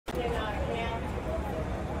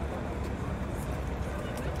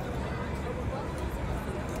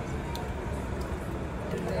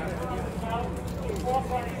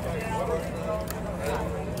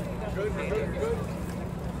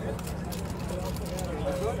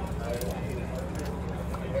Free,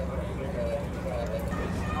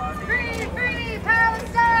 free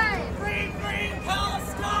Palestine! Free, free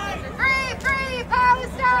Palestine! Free, free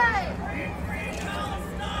Palestine! Free, free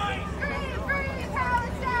Palestine! Free, free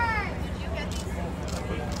Palestine!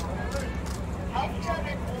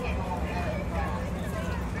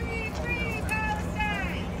 Free, free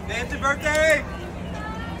Palestine! Nancy birthday!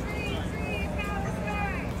 Free, free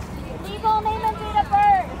Palestine! Legal name and date of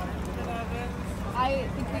birth. I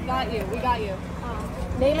think we got you. We got you.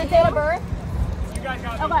 Name and date of birth. You guys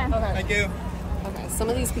got Okay. Okay. Thank you. Okay, some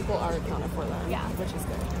of these people are accounted for then, Yeah. which is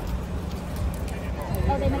good.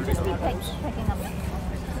 Oh, they might just be picking them.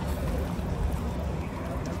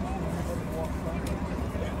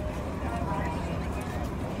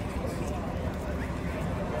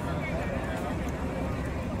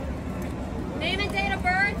 Name and date of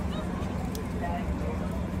birth?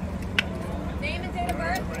 Name and date of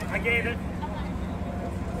birth? I gave it.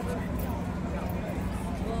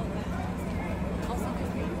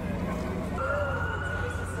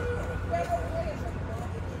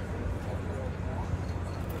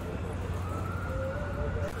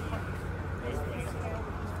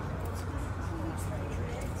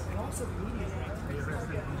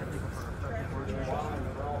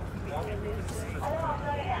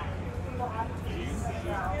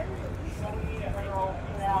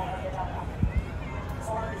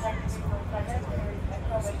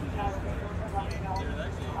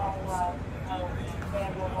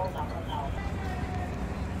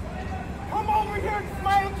 Come over here and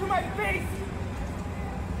smile to my face.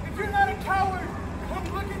 If you're not a coward,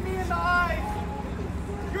 come look at me in the eyes.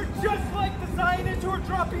 You're just like the Zionists who are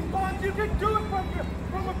dropping bombs. You can do it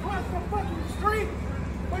from across the fucking street,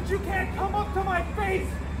 but you can't come up to my face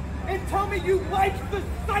and tell me you like the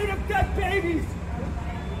sight of dead babies.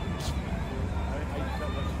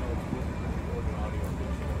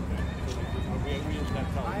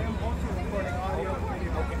 I am also recording audio and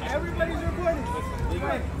video. Okay. Everybody's recording.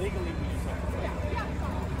 Listen, legally we just have to.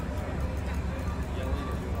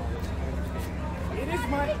 It is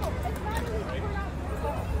my.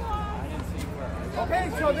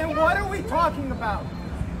 Okay, so then what are we talking about?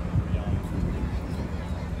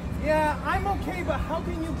 Yeah, I'm okay, but how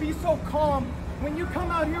can you be so calm when you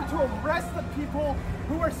come out here to arrest the people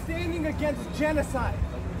who are standing against genocide?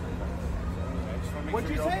 What'd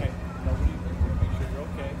you say? Okay. Nobody, make sure you're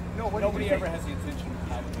okay. No, what Nobody did you ever say? has the intention of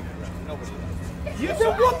having you arrested. Nobody does. You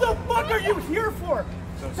said, what the fuck are you here for?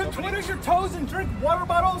 So To somebody- twiddle your toes and drink water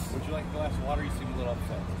bottles? Would you like a glass of water? You seem a little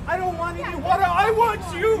upset. I don't want any water. I want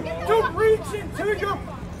you to reach into your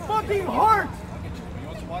fucking heart. I'll get you. You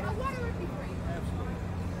want some water? Absolutely.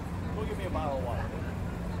 Go get me a bottle of water.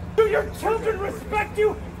 Do your children respect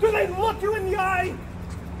you? Do they look you in the eye?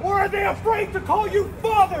 Or are they afraid to call you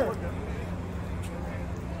father?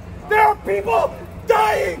 There are people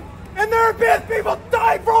dying, and there have been people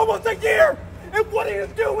dying for almost a year. And what do you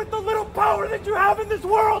do with the little power that you have in this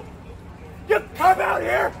world? You come out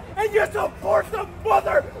here and you support some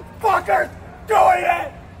motherfuckers doing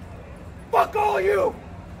it. Fuck all you.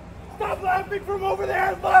 Stop laughing from over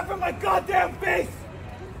there and laugh in my goddamn face.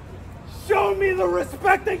 Show me the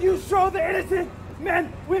respect that you show the innocent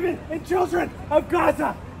men, women, and children of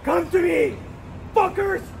Gaza. Come to me,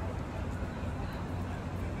 fuckers.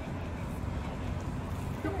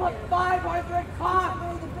 You put 500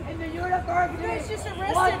 cops in the university. You guys just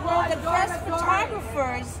arrested one of the best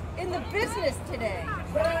photographers in the business today.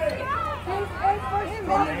 Right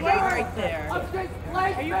there. Are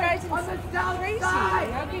you guys crazy?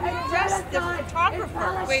 How can you arrest the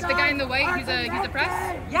photographer? Wait, the guy in the white, he's a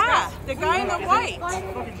press? Yeah, the guy in the white.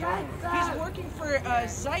 He's working for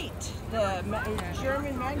Zeit, the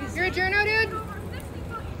German magazine. You're a journo, dude?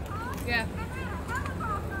 Yeah.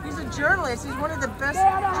 He's a journalist. He's one of the best They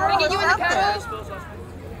get journalists you in the out kettle?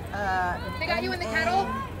 there. They got you in the kettle?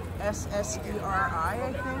 SSERI, I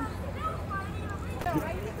think.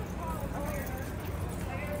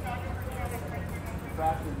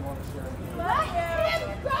 Let him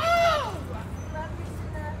go!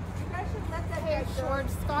 Hey, George,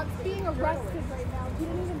 Scott's being arrested right now. He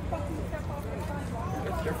didn't even fucking step off the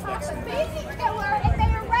sidewalk. They're flexing. A baby killer, and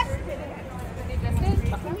they arrested him.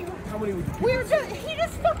 How many would you He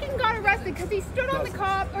just fucking got arrested because he stood on the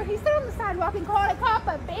sidewalk and called a cop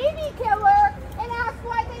a baby killer and asked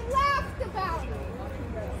why they laughed about it.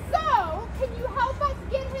 So, can you help us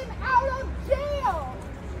get him out of jail?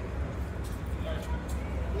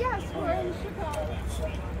 Yes, we're in Chicago.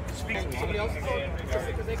 Somebody else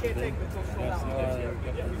because they can't take it until down.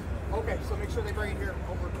 Okay, so make sure they bring it here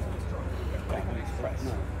over to this truck. Express.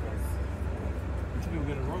 Until people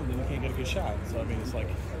get a road, then you can't get a good shot. So I mean, it's like.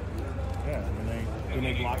 Yeah, and then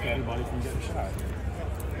they block everybody from getting shot.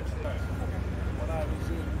 When I was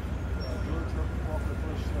in George Walker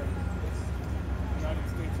Bush said, the United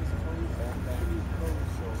States is opposed to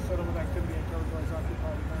settlement activity in territories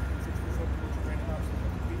occupied in 1967, which remained an obstacle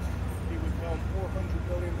to peace. He withheld $400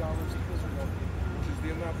 billion in Israel, which is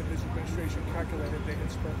the amount that his administration calculated they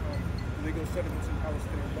had spent on illegal settlements in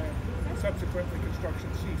Palestinian land. Subsequently,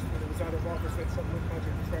 construction ceased. When it was out of office, that settlement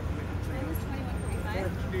project was rapidly completed. The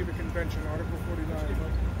Fourth Geneva Convention, Article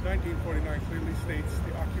 1949, clearly states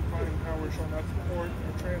the occupying power shall not support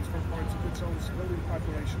or transfer parts of its own civilian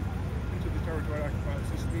population into the territory occupied.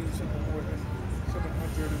 This means that more than 750,000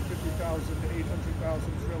 to 800,000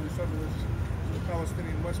 Israeli settlers in the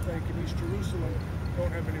Palestinian West Bank and East Jerusalem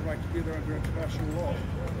don't have any right to be there under international law.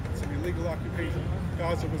 It's an illegal occupation.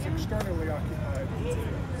 Gaza was externally occupied.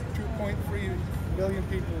 2.3 million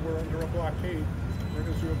people were under a blockade where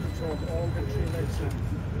Israel controlled all entry and exit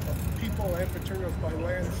of people and materials by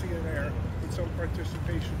land, sea, and air, with some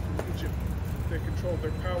participation from Egypt. They controlled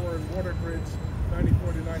their power and water grids.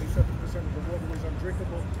 94 to 97% of the water was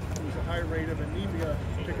undrinkable. There was a high rate of anemia,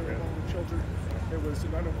 particularly among the children. There was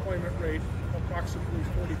an unemployment rate of approximately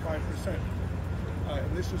 45%.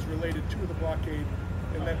 And this is related to the blockade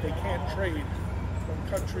in that they can't trade. When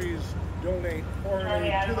countries donate foreign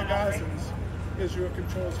aid to the Gazans, Israel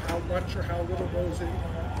controls how much or how little goes in.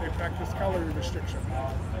 They practice calorie restriction.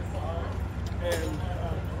 And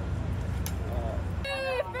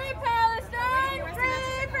Free Palestine!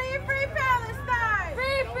 Free Palestine! Free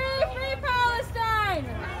Palestine! Free Palestine!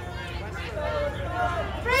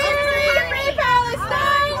 Free Palestine! Free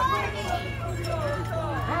Palestine!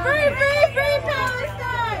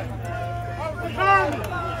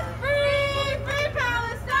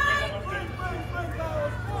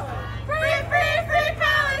 Free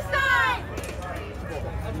Palestine!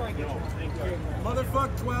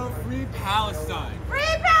 Motherfuck 12, free Palestine.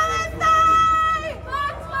 Free Palestine!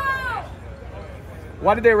 Foxwell!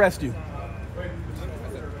 Why did they arrest you?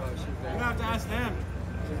 You have to ask them.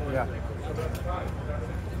 Yeah.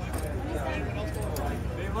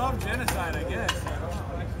 They love genocide, I guess. Say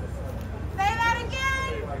that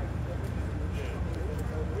again!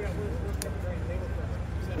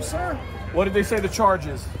 Sir? What did they say the charge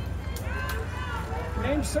is?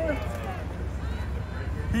 Name, sir?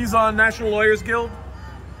 He's on National Lawyers Guild.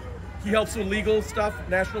 He helps with legal stuff,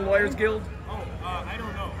 National Lawyers Guild. Oh, I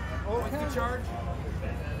don't know. What's the charge?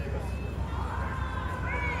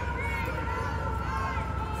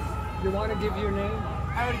 You want to give your name?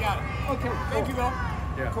 I already got it. Okay, Thank you, Bill.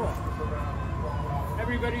 Yeah. cool.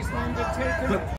 Everybody's name to take it.